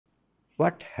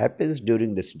What happens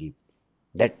during the sleep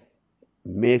that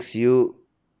makes you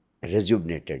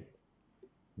rejuvenated,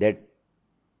 that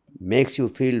makes you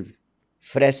feel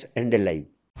fresh and alive?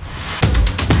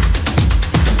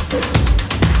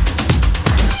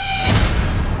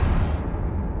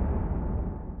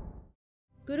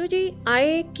 Guruji,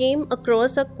 I came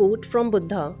across a quote from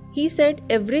Buddha. He said,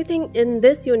 everything in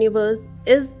this universe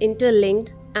is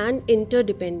interlinked and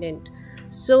interdependent.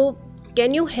 So,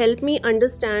 can you help me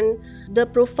understand the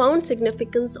profound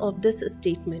significance of this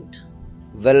statement?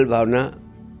 Well, Bhavna,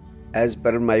 as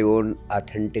per my own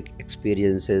authentic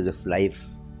experiences of life,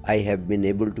 I have been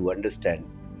able to understand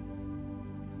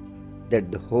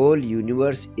that the whole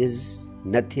universe is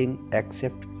nothing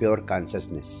except pure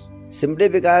consciousness. Simply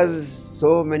because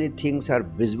so many things are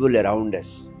visible around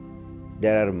us.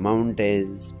 There are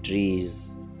mountains,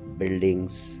 trees,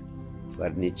 buildings,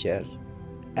 furniture,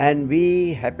 and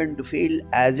we happen to feel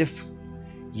as if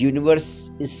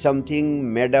universe is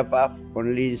something made up of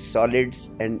only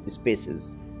solids and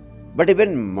spaces. But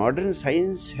even modern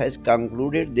science has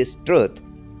concluded this truth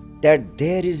that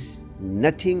there is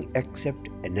nothing except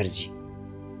energy.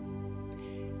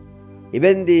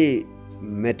 Even the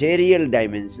material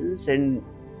dimensions and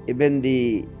even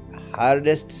the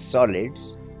hardest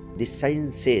solids, the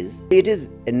science says it is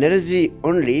energy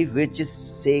only which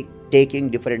is taking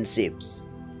different shapes.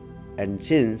 And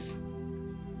since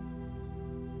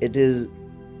it is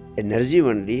energy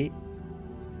only,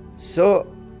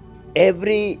 so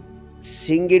every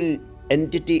single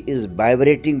entity is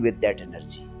vibrating with that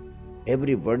energy.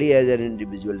 Everybody as an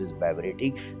individual is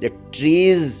vibrating. The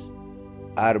trees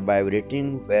are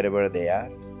vibrating wherever they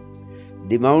are.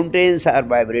 The mountains are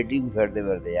vibrating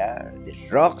wherever they are. The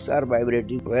rocks are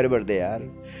vibrating wherever they are.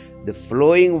 The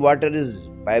flowing water is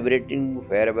vibrating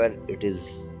wherever it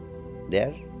is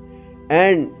there.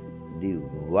 And the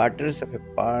waters of a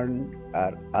pond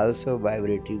are also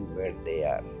vibrating where they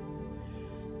are.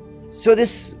 So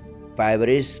this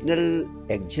vibrational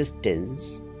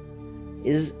existence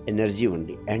is energy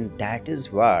only, and that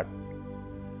is what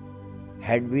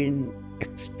had been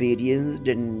experienced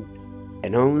and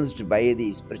announced by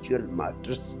the spiritual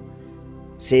masters,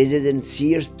 sages and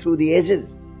seers through the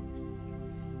ages.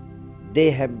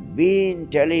 They have been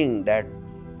telling that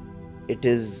it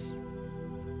is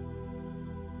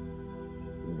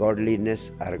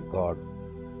godliness or God.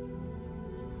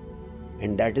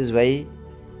 And that is why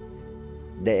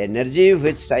the energy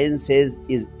which science says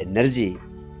is energy,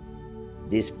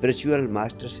 the spiritual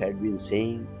masters had been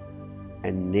saying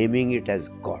and naming it as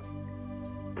God.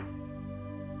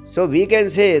 So we can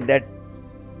say that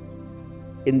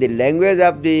in the language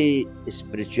of the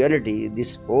spirituality,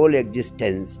 this whole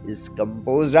existence is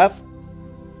composed of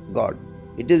God.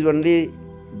 It is only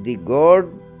the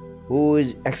God who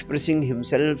is expressing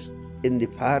himself in the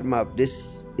form of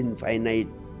this infinite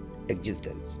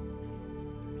existence.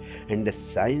 And the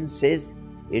science says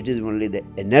it is only the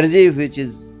energy which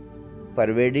is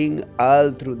pervading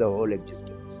all through the whole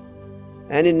existence.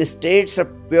 And in states of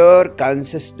pure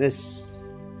consciousness,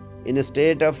 in a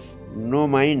state of no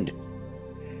mind,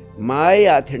 my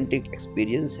authentic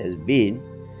experience has been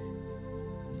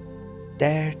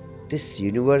that this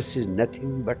universe is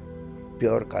nothing but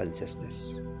pure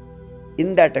consciousness.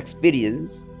 In that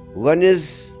experience, one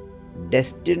is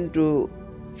destined to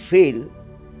feel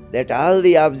that all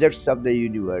the objects of the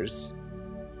universe,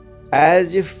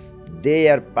 as if they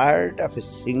are part of a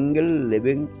single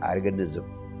living organism,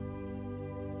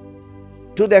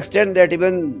 to the extent that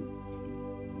even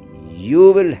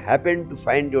you will happen to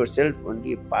find yourself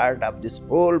only a part of this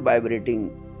whole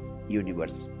vibrating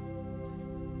universe.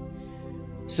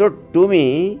 So to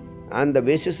me, on the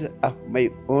basis of my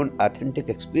own authentic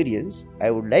experience,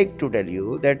 I would like to tell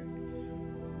you that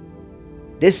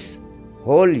this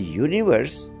whole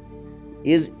universe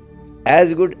is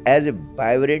as good as a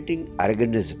vibrating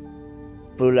organism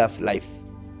full of life.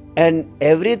 And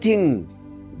everything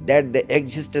that the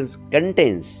existence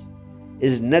contains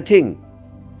is nothing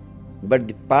but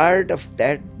the part of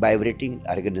that vibrating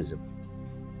organism.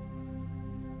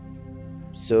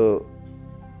 So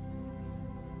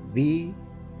we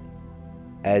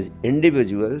as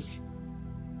individuals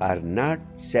are not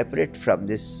separate from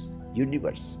this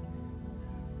universe.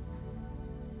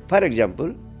 For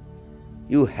example,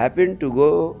 you happen to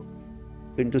go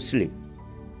into sleep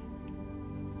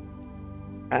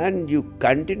and you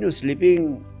continue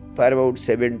sleeping for about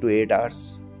 7 to 8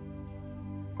 hours.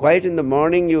 Quite in the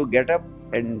morning you get up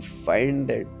and find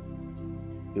that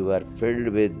you are filled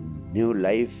with new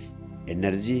life,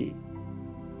 energy,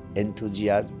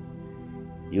 enthusiasm.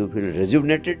 You feel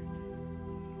rejuvenated.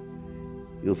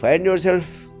 You find yourself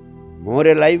more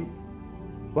alive,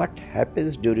 what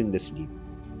happens during the sleep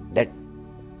that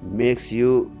makes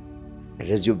you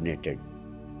rejuvenated,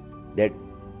 that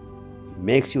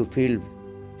makes you feel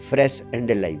fresh and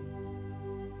alive?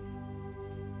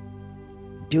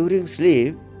 During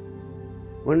sleep,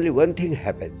 only one thing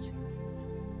happens.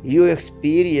 You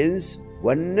experience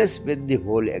oneness with the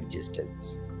whole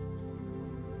existence.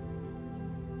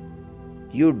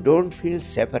 You don't feel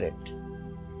separate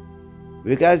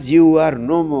because you are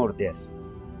no more there.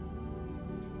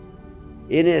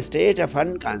 In a state of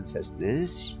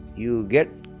unconsciousness, you get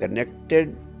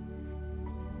connected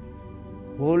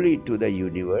wholly to the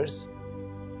universe,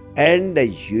 and the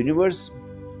universe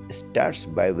starts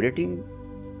vibrating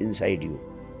inside you.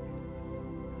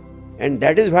 And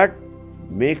that is what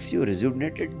makes you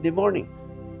rejuvenated in the morning.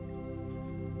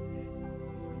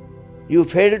 You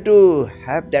fail to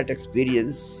have that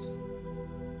experience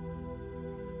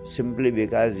simply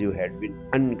because you had been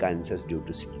unconscious due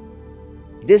to sleep.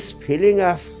 This feeling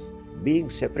of being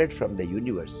separate from the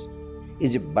universe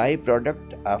is a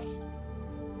byproduct of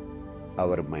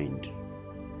our mind.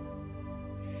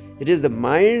 It is the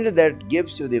mind that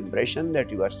gives you the impression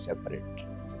that you are separate.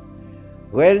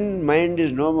 When mind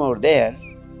is no more there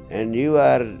and you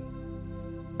are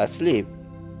asleep,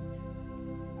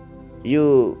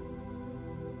 you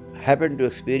happen to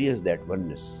experience that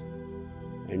oneness.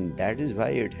 And that is why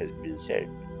it has been said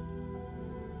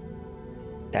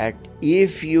that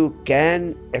if you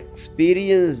can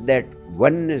experience that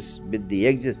oneness with the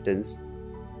existence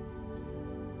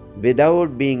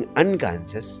without being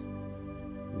unconscious,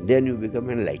 then you become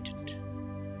enlightened.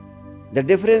 The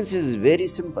difference is very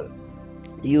simple.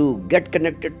 You get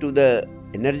connected to the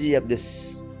energy of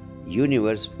this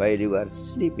universe while you are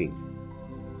sleeping.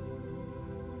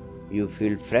 You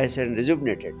feel fresh and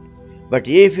rejuvenated. But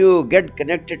if you get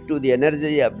connected to the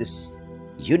energy of this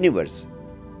universe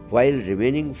while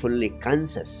remaining fully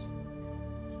conscious,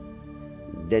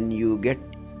 then you get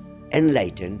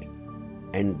enlightened,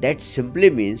 and that simply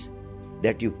means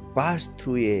that you pass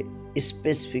through a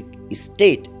specific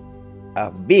state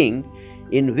of being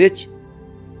in which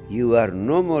you are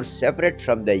no more separate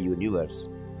from the universe.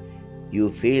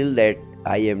 You feel that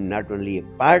I am not only a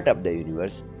part of the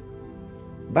universe,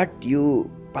 but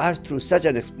you pass through such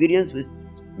an experience which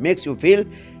makes you feel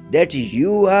that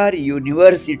you are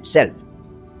universe itself.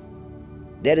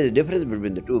 There is a difference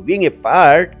between the two, being a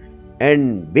part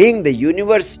and being the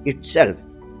universe itself.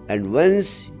 And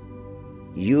once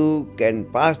you can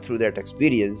pass through that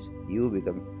experience, you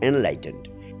become enlightened.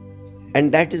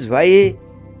 And that is why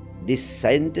the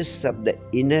scientists of the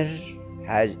inner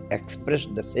has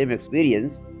expressed the same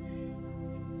experience,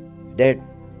 that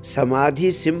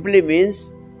samadhi simply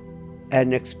means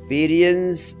an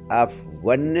experience of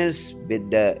oneness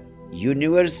with the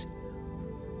universe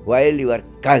while you are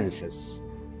conscious.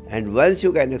 And once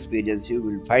you can experience, you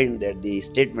will find that the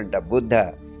statement of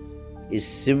Buddha is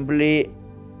simply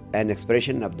an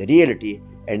expression of the reality,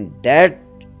 and that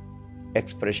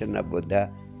expression of Buddha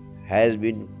has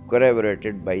been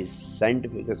corroborated by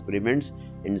scientific experiments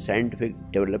and scientific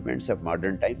developments of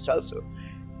modern times also.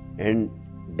 And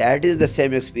that is the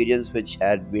same experience which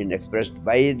had been expressed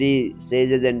by the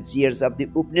sages and seers of the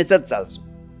Upanishads also.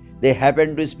 They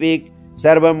happen to speak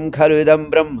Sarvam Khalu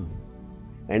Idam Brahma,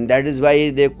 and that is why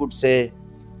they could say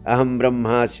Aham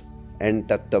Brahmasmi and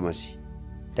Tattvamasi.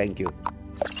 Thank you.